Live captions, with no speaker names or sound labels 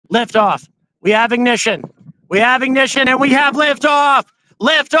Liftoff. We have ignition. We have ignition and we have liftoff.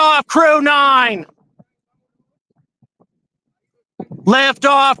 Liftoff, Crew 9.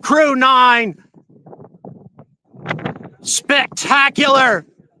 Liftoff, Crew 9. Spectacular.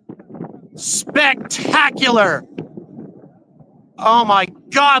 Spectacular. Oh my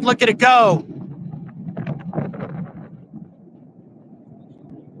God, look at it go.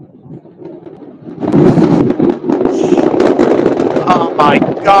 Oh my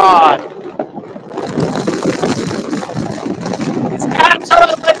God. It's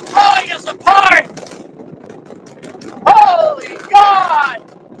absolutely pulling us apart. Holy God.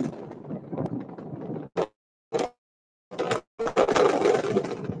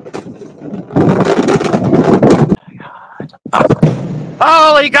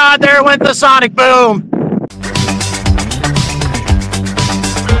 Holy God, there went the sonic boom.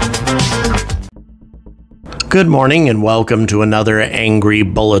 Good morning and welcome to another Angry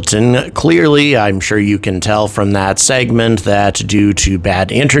Bulletin. Clearly, I'm sure you can tell from that segment that due to bad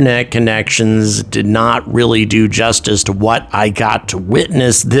internet connections, did not really do justice to what I got to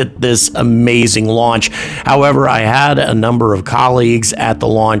witness this amazing launch. However, I had a number of colleagues at the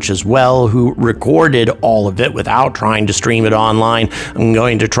launch as well who recorded all of it without trying to stream it online. I'm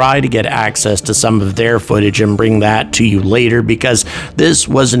going to try to get access to some of their footage and bring that to you later because this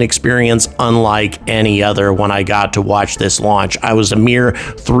was an experience unlike any other when I got to watch this launch. I was a mere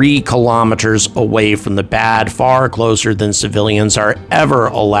 3 kilometers away from the pad, far closer than civilians are ever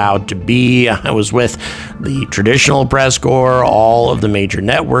allowed to be. I was with the traditional press corps, all of the major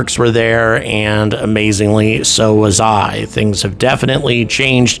networks were there, and amazingly, so was I. Things have definitely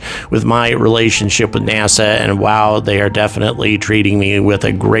changed with my relationship with NASA, and wow, they are definitely treating me with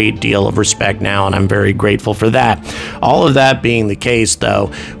a great deal of respect now, and I'm very grateful for that. All of that being the case,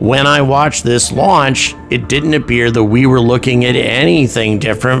 though, when I watched this launch, it didn't appear that we were looking at anything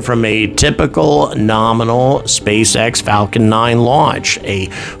different from a typical nominal SpaceX Falcon 9 launch. A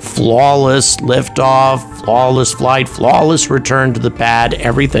flawless liftoff, flawless flight, flawless return to the pad.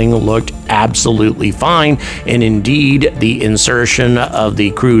 Everything looked absolutely fine. And indeed, the insertion of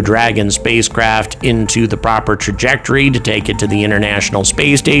the Crew Dragon spacecraft into the proper trajectory to take it to the International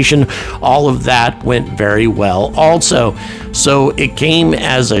Space Station, all of that went very well also. So it came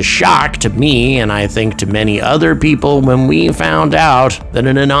as a shock to me, and I think to many other people, when we found out that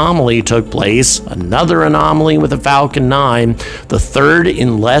an anomaly took place, another anomaly with a Falcon 9, the third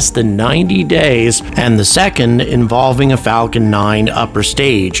in less than 90 days, and the second involving a Falcon 9 upper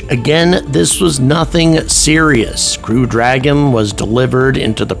stage. Again, this was nothing serious. Crew Dragon was delivered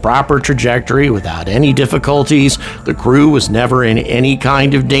into the proper trajectory without any difficulties. The crew was never in any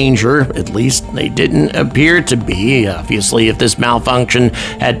kind of danger, at least they didn't appear to be. Obviously, if this malfunction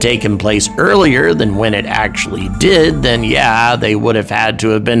had taken place earlier than when it actually did, then yeah, they would have had to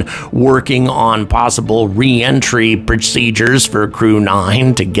have been working on possible re-entry procedures for Crew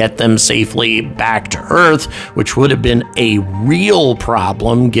 9 to get them safely back to Earth, which would have been a real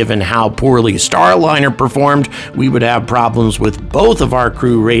problem given how poorly Starliner performed. We would have problems with both of our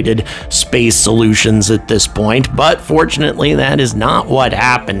crew-rated space solutions at this point, but fortunately that is not what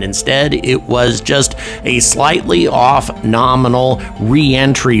happened. Instead, it was just a slightly off nominal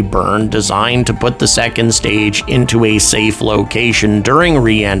re-entry burn designed to put the second stage into a safe location during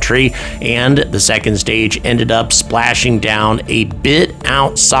re-entry, and the second stage ended up splashing down a bit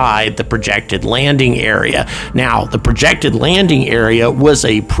outside the projected landing area. Now, the projected landing area was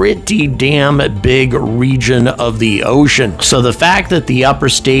a pretty damn big region of the ocean, so the fact that the upper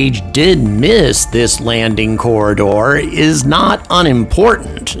stage did miss this landing corridor is not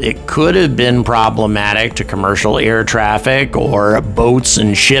unimportant. It could have been problematic to commercial air traffic or boats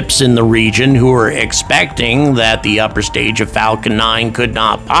and ships in the region who were expecting that the upper stage of Falcon 9 could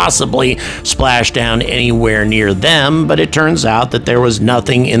not possibly splash down anywhere near them, but it turns out that there was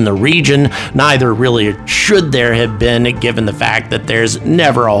nothing in the region. Neither really should there have been, given the fact that there's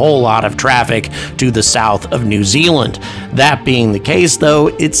never a whole lot of traffic to the south of New Zealand. That being the case, though,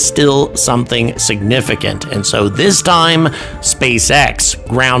 it's still something significant, and so this time, SpaceX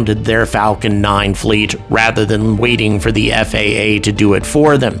grounded their Falcon 9 fleet rather than waiting for the FAA to do it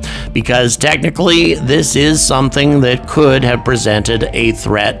for them, because technically this is something that could have presented a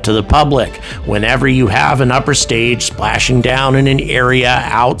threat to the public. Whenever you have an upper stage splashing down in an area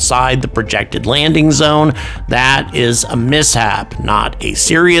outside the projected landing zone, that is a mishap. Not a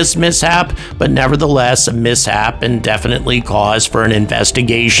serious mishap, but nevertheless a mishap, and definitely cause for an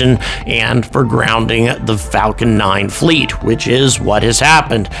investigation and for grounding the Falcon 9 fleet, which is what has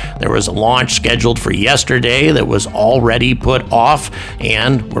happened. There was a launch scheduled for yesterday that was already put off,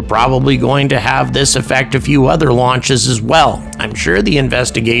 and we're probably going to have this this affect a few other launches as well. I'm sure the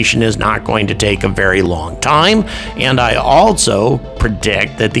investigation is not going to take a very long time, and I also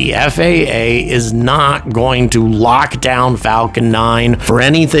predict that the FAA is not going to lock down Falcon 9 for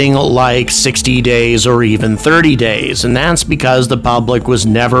anything like 60 days or even 30 days, and that's because the public was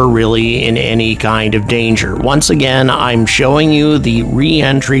never really in any kind of danger. Once again, I'm showing you the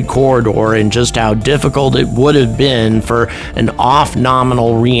re-entry corridor and just how difficult it would have been for an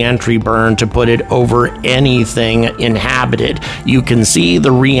off-nominal re-entry burn to put it over anything inhabited. You can see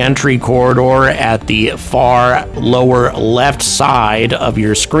the re-entry corridor at the far lower left side of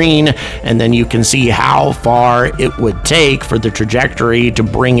your screen, and then you can see how far it would take for the trajectory to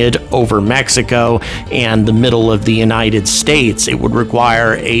bring it over Mexico and the middle of the United States. It would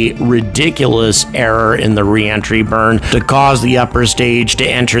require a ridiculous error in the re-entry burn to cause the upper stage to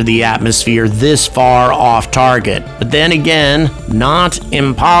enter the atmosphere this far off target. But then again, not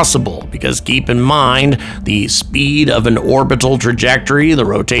impossible, because keep in mind the speed of an orbital trajectory, the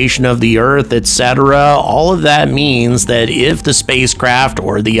rotation of the Earth, etc. All of that means that if the spacecraft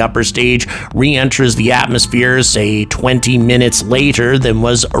or the upper stage re-enters the atmosphere, say 20 minutes later than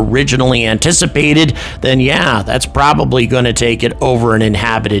was originally anticipated, then yeah, that's probably going to take it over an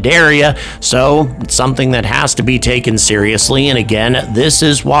inhabited area. So it's something that has to be taken seriously. And again, this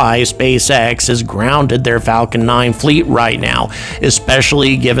is why SpaceX has grounded their Falcon 9 fleet right now,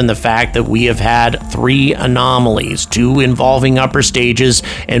 especially given the fact that we have had 3 anomalies, 2 involving upper stages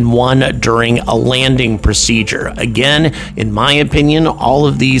and 1 during a landing procedure. Again, in my opinion, all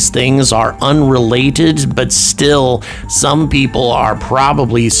of these things are unrelated, but still, some people are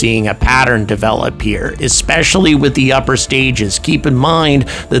probably seeing a pattern develop here, especially with the upper stages. Keep in mind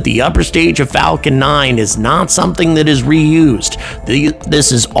that the upper stage of Falcon 9 is not something that is reused.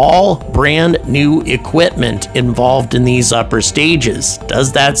 This is all brand new equipment involved in these upper stages.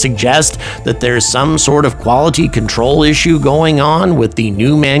 Does that suggest that there's some sort of quality control issue going on with the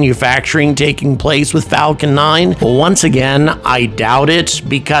new manufacturing taking place with Falcon 9? Well, once again, I doubt it,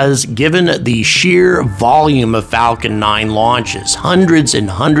 because given the sheer volume of Falcon 9 launches, hundreds and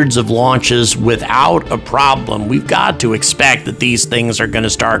hundreds of launches without a problem, we've got to expect that these things are going to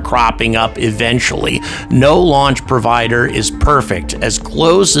start cropping up eventually. No launch provider is perfect. As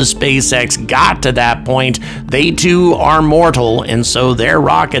close as SpaceX got to that point, they too are mortal, and so their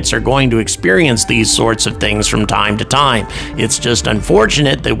rockets are going to experience these sorts of things from time to time. It's just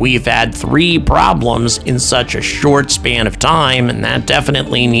unfortunate that we've had 3 problems in such a short span of time, and that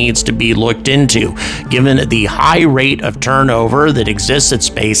definitely needs to be looked into. Given the high rate of turnover that exists at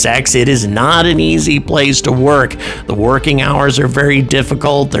SpaceX, it is not an easy place to work. The working hours are very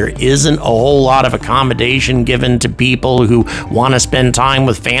difficult. There isn't a whole lot of accommodation given to people who want to spend time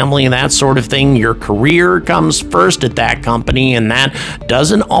with family and that sort of thing. Your career comes first at that company, and that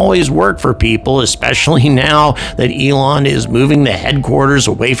doesn't always work for people, especially now that Elon is moving the headquarters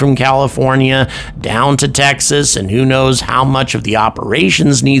away from California down to Texas, and who knows how much of the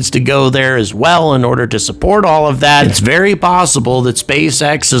operations needs to go there as well in order to support all of that. It's very possible that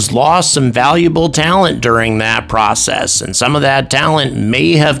SpaceX has lost some valuable talent during that process, and some of that talent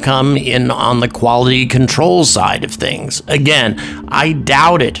may have come in on the quality control side of things. Again, I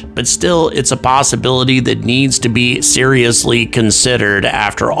doubt it, but still, it's a possibility that needs to be seriously considered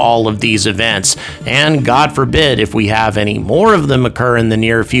after all of these events. And God forbid, if we have any more of them occur in the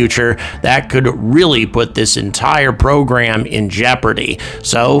near future, that could really put this entire program in jeopardy.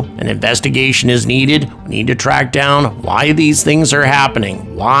 So, an investigation is needed. We need to track down why these things are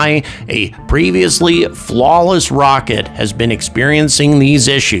happening, why a previously flawless rocket has been experiencing these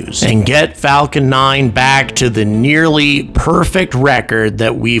issues, and get Falcon 9 back to the nearly perfect record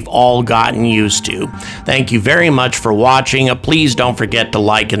that we've all gotten used to. Thank you very much for watching. Please don't forget to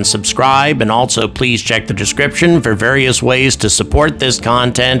like and subscribe, and also please check the description for various ways to support this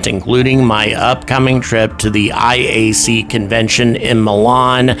content, including my upcoming trip to the IAC convention in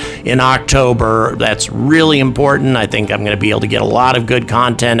Milan in October. That's really important. I think I'm going to be able to get a lot of good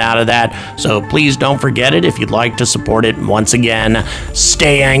content out of that, so please don't forget it if you'd like to support it. Once again,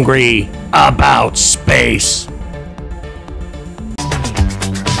 stay angry about space.